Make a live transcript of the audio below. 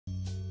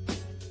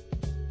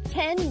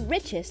10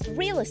 Richest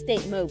Real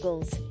Estate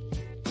Moguls.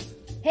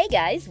 Hey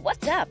guys,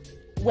 what's up?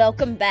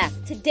 Welcome back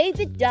to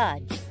David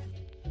Dodge.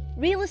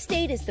 Real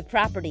estate is the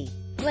property,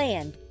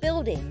 land,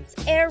 buildings,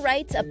 air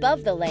rights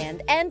above the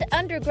land, and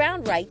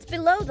underground rights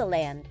below the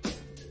land.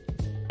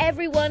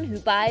 Everyone who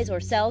buys or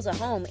sells a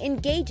home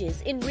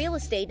engages in real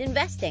estate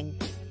investing.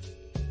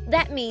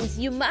 That means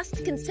you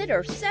must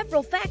consider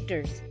several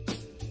factors.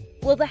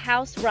 Will the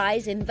house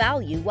rise in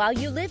value while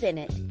you live in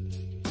it?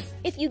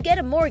 If you get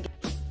a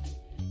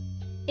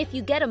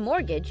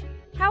mortgage,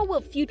 how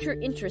will future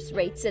interest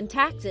rates and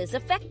taxes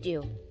affect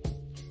you?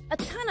 A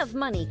ton of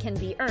money can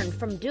be earned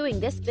from doing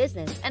this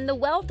business, and the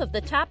wealth of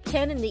the top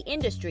 10 in the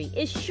industry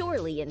is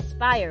surely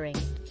inspiring.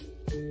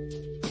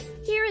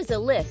 Here is a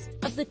list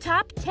of the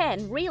top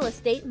 10 real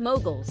estate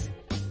moguls.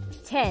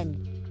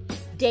 10.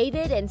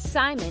 David and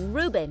Simon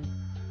Ruben.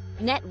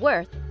 Net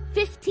worth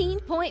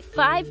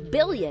 $15.5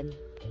 billion.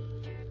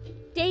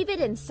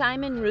 David and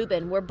Simon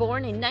Ruben were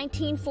born in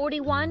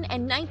 1941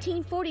 and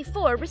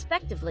 1944,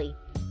 respectively.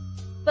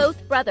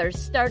 Both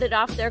brothers started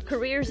off their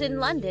careers in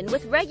London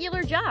with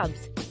regular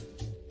jobs.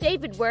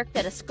 David worked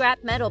at a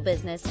scrap metal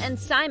business and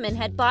Simon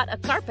had bought a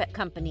carpet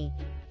company.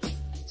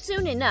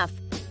 Soon enough,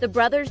 the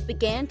brothers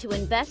began to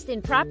invest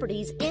in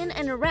properties in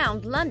and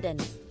around London.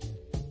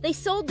 They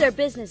sold their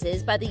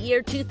businesses by the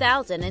year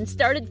 2000 and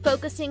started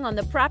focusing on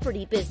the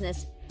property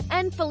business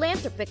and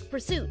philanthropic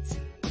pursuits.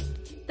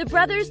 The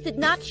brothers did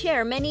not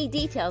share many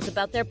details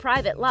about their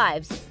private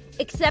lives,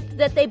 except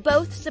that they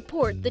both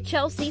support the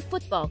Chelsea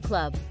Football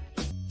Club.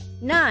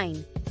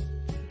 9.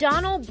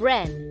 Donal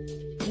Brenn.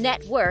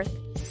 Net worth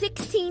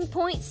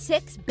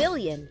 $16.6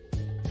 billion.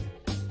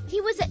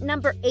 He was at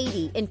number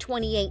 80 in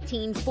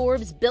 2018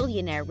 Forbes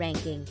billionaire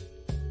ranking.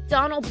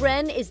 Donal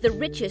Brenn is the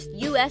richest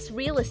U.S.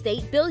 real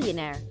estate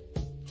billionaire.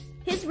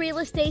 His real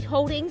estate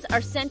holdings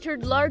are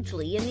centered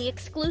largely in the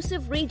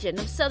exclusive region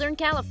of Southern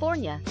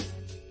California.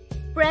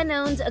 Brenn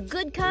owns a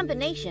good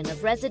combination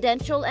of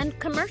residential and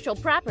commercial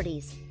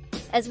properties,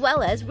 as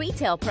well as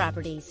retail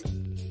properties.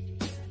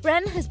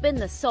 Brenn has been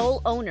the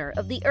sole owner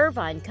of the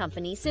Irvine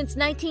Company since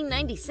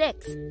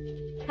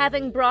 1996,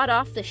 having brought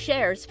off the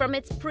shares from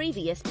its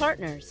previous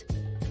partners.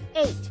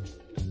 8.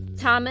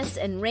 Thomas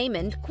and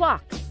Raymond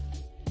Kwok.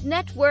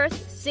 Net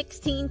worth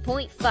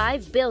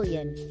 $16.5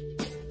 billion.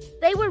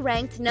 They were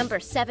ranked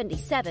number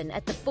 77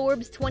 at the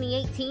Forbes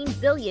 2018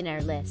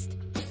 billionaire list.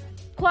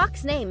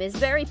 Kwok's name is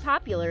very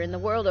popular in the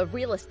world of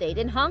real estate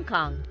in Hong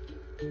Kong.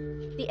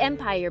 The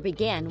empire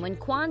began when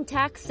Kwon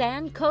Tak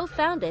San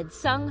co-founded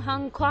Sung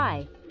Hung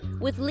Kwai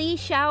with Lee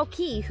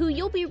ShauKee, who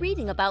you'll be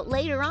reading about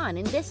later on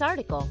in this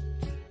article.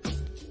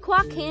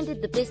 Kwok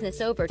handed the business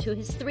over to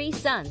his 3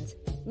 sons,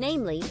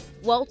 namely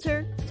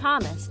Walter,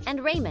 Thomas,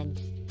 and Raymond.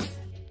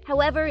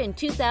 However, in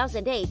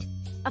 2008,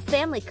 a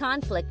family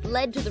conflict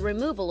led to the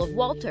removal of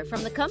Walter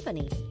from the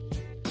company.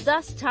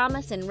 Thus,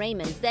 Thomas and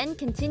Raymond then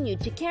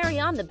continued to carry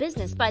on the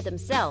business by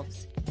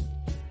themselves.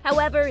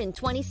 However, in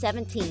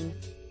 2017,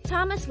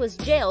 Thomas was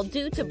jailed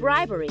due to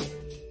bribery,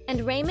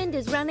 and Raymond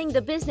is running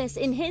the business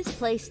in his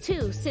place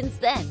too since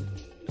then.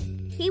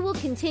 He will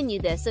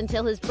continue this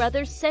until his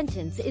brother's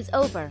sentence is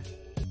over.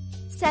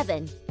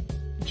 7.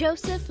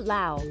 Joseph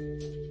Lau.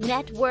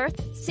 Net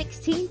worth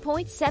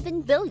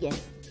 $16.7 billion.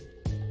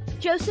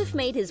 Joseph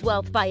made his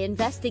wealth by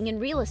investing in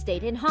real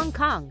estate in Hong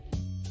Kong.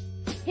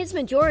 His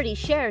majority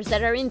shares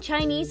that are in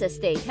Chinese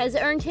estate has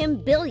earned him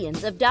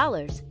billions of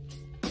dollars.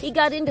 He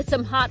got into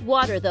some hot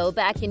water though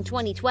back in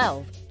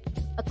 2012.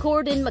 A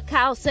court in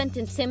Macau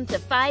sentenced him to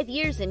 5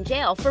 years in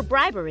jail for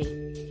bribery.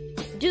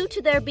 Due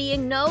to there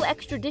being no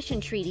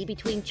extradition treaty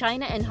between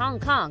China and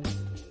Hong Kong,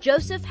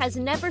 Joseph has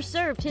never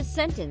served his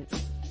sentence.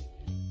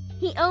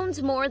 He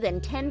owns more than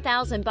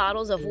 10,000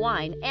 bottles of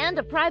wine and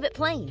a private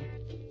plane.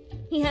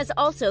 He has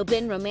also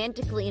been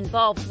romantically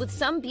involved with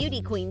some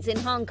beauty queens in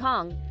Hong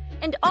Kong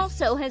and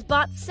also has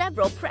bought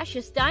several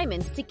precious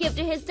diamonds to give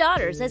to his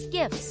daughters as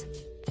gifts.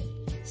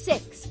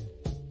 6.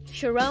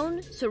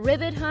 Charoen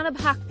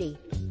Sirivadhanabhakdi.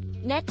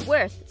 Net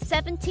worth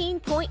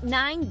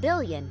 $17.9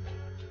 billion.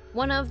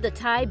 One of the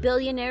Thai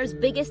billionaire's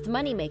biggest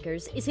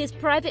moneymakers is his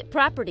private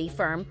property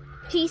firm,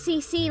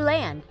 TCC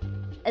Land,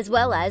 as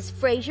well as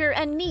Fraser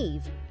and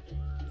Neve.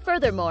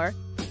 Furthermore,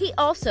 he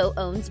also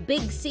owns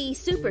Big C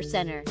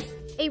Supercenter,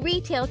 a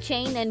retail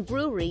chain and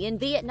brewery in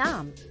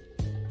Vietnam.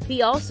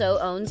 He also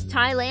owns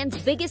Thailand's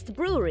biggest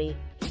brewery,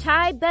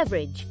 Thai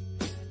Beverage.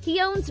 He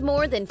owns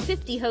more than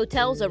 50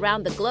 hotels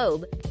around the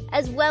globe,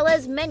 as well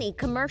as many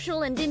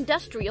commercial and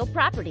industrial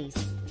properties.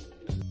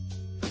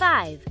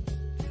 5.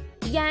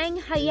 Wang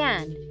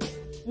Huiyan.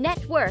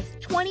 Net worth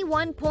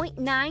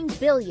 $21.9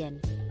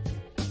 billion.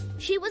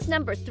 She was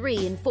number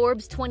 3 in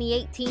Forbes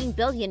 2018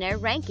 billionaire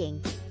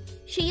ranking.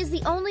 She is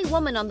the only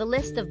woman on the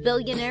list of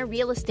billionaire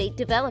real estate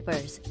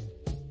developers.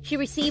 She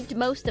received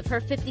most of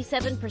her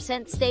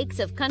 57% stakes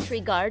of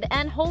Country Guard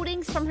and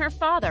holdings from her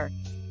father,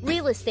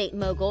 real estate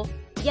mogul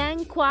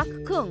Yang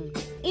Kwok Kung,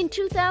 in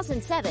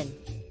 2007.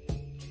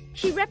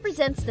 She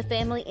represents the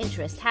family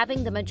interest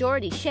having the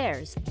majority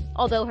shares,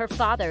 although her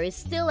father is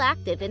still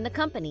active in the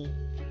company.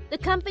 The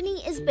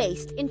company is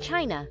based in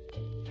China.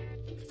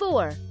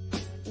 4.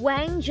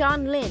 Wang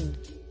Juanlin,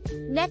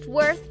 net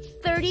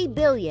worth 30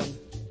 billion.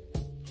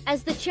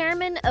 As the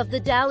chairman of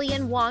the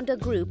Dalian Wanda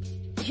Group,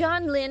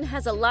 Juanlin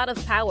has a lot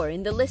of power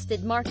in the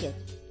listed market.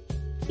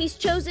 He's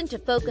chosen to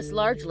focus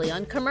largely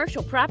on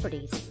commercial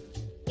properties.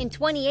 In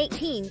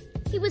 2018,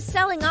 he was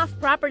selling off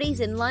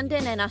properties in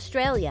London and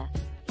Australia.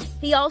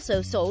 He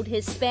also sold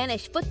his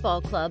Spanish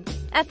football club,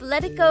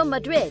 Atletico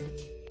Madrid.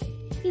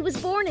 He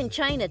was born in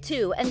China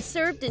too and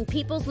served in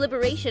People's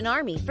Liberation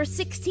Army for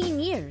 16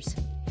 years.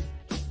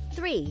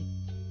 3.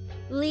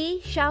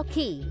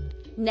 ShauKee,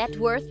 net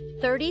worth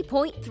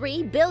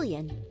 30.3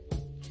 billion.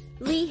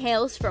 Li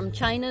hails from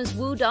China's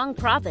Wudong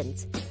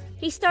province.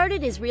 He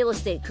started his real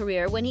estate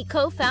career when he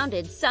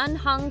co-founded Sun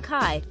Hung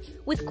Kai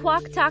with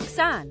Kwok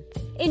San.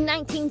 In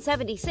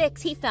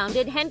 1976, he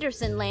founded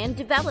Henderson Land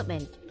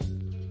Development.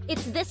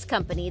 It's this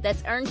company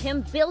that's earned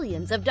him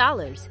billions of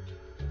dollars.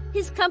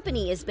 His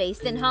company is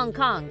based in Hong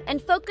Kong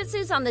and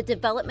focuses on the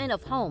development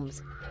of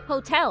homes,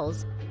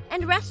 hotels,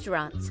 and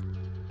restaurants.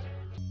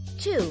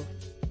 2.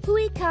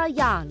 Hui Ka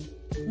Yan,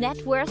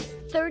 net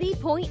worth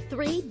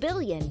 30.3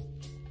 billion.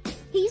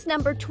 He's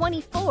number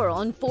 24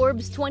 on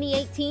Forbes'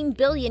 2018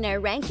 billionaire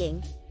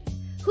ranking.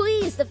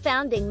 Hui is the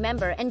founding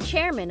member and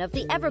chairman of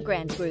the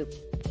Evergrande Group.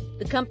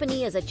 The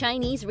company is a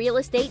Chinese real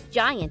estate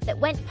giant that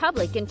went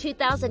public in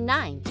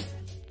 2009.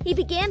 He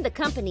began the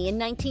company in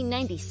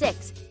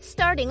 1996,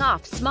 starting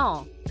off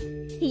small.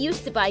 He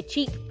used to buy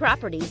cheap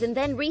properties and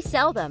then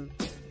resell them.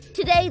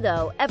 Today,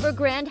 though,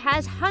 Evergrande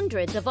has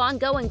hundreds of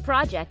ongoing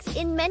projects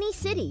in many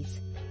cities.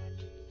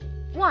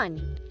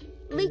 1.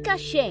 Lika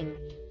Shing,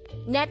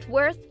 net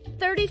worth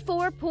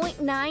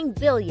 34.9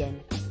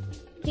 billion.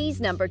 He's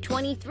number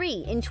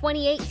 23 in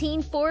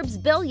 2018 Forbes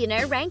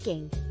billionaire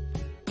ranking.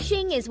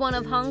 Shing is one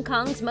of Hong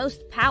Kong's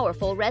most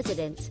powerful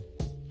residents.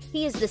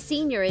 He is the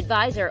senior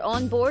advisor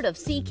on board of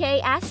CK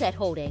Asset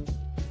Holding,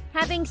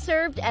 having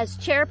served as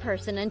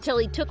chairperson until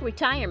he took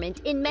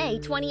retirement in May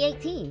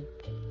 2018.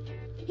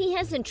 He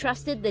has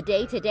entrusted the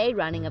day-to-day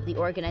running of the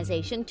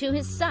organization to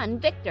his son,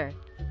 Victor.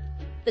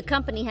 The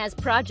company has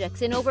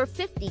projects in over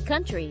 50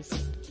 countries.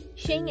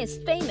 Shing is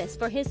famous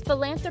for his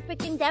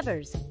philanthropic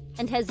endeavors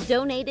and has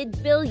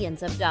donated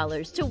billions of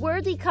dollars to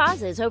worthy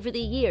causes over the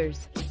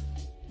years.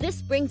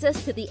 This brings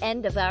us to the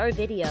end of our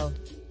video.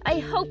 I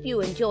hope you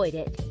enjoyed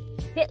it.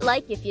 Hit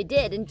like if you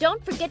did, and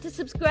don't forget to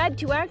subscribe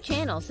to our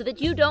channel so that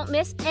you don't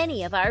miss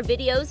any of our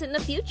videos in the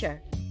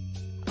future.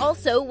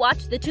 Also,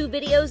 watch the 2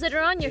 videos that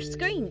are on your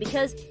screen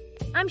because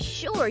I'm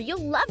sure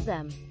you'll love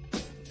them.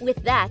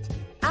 With that,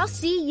 I'll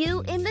see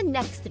you in the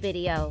next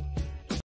video.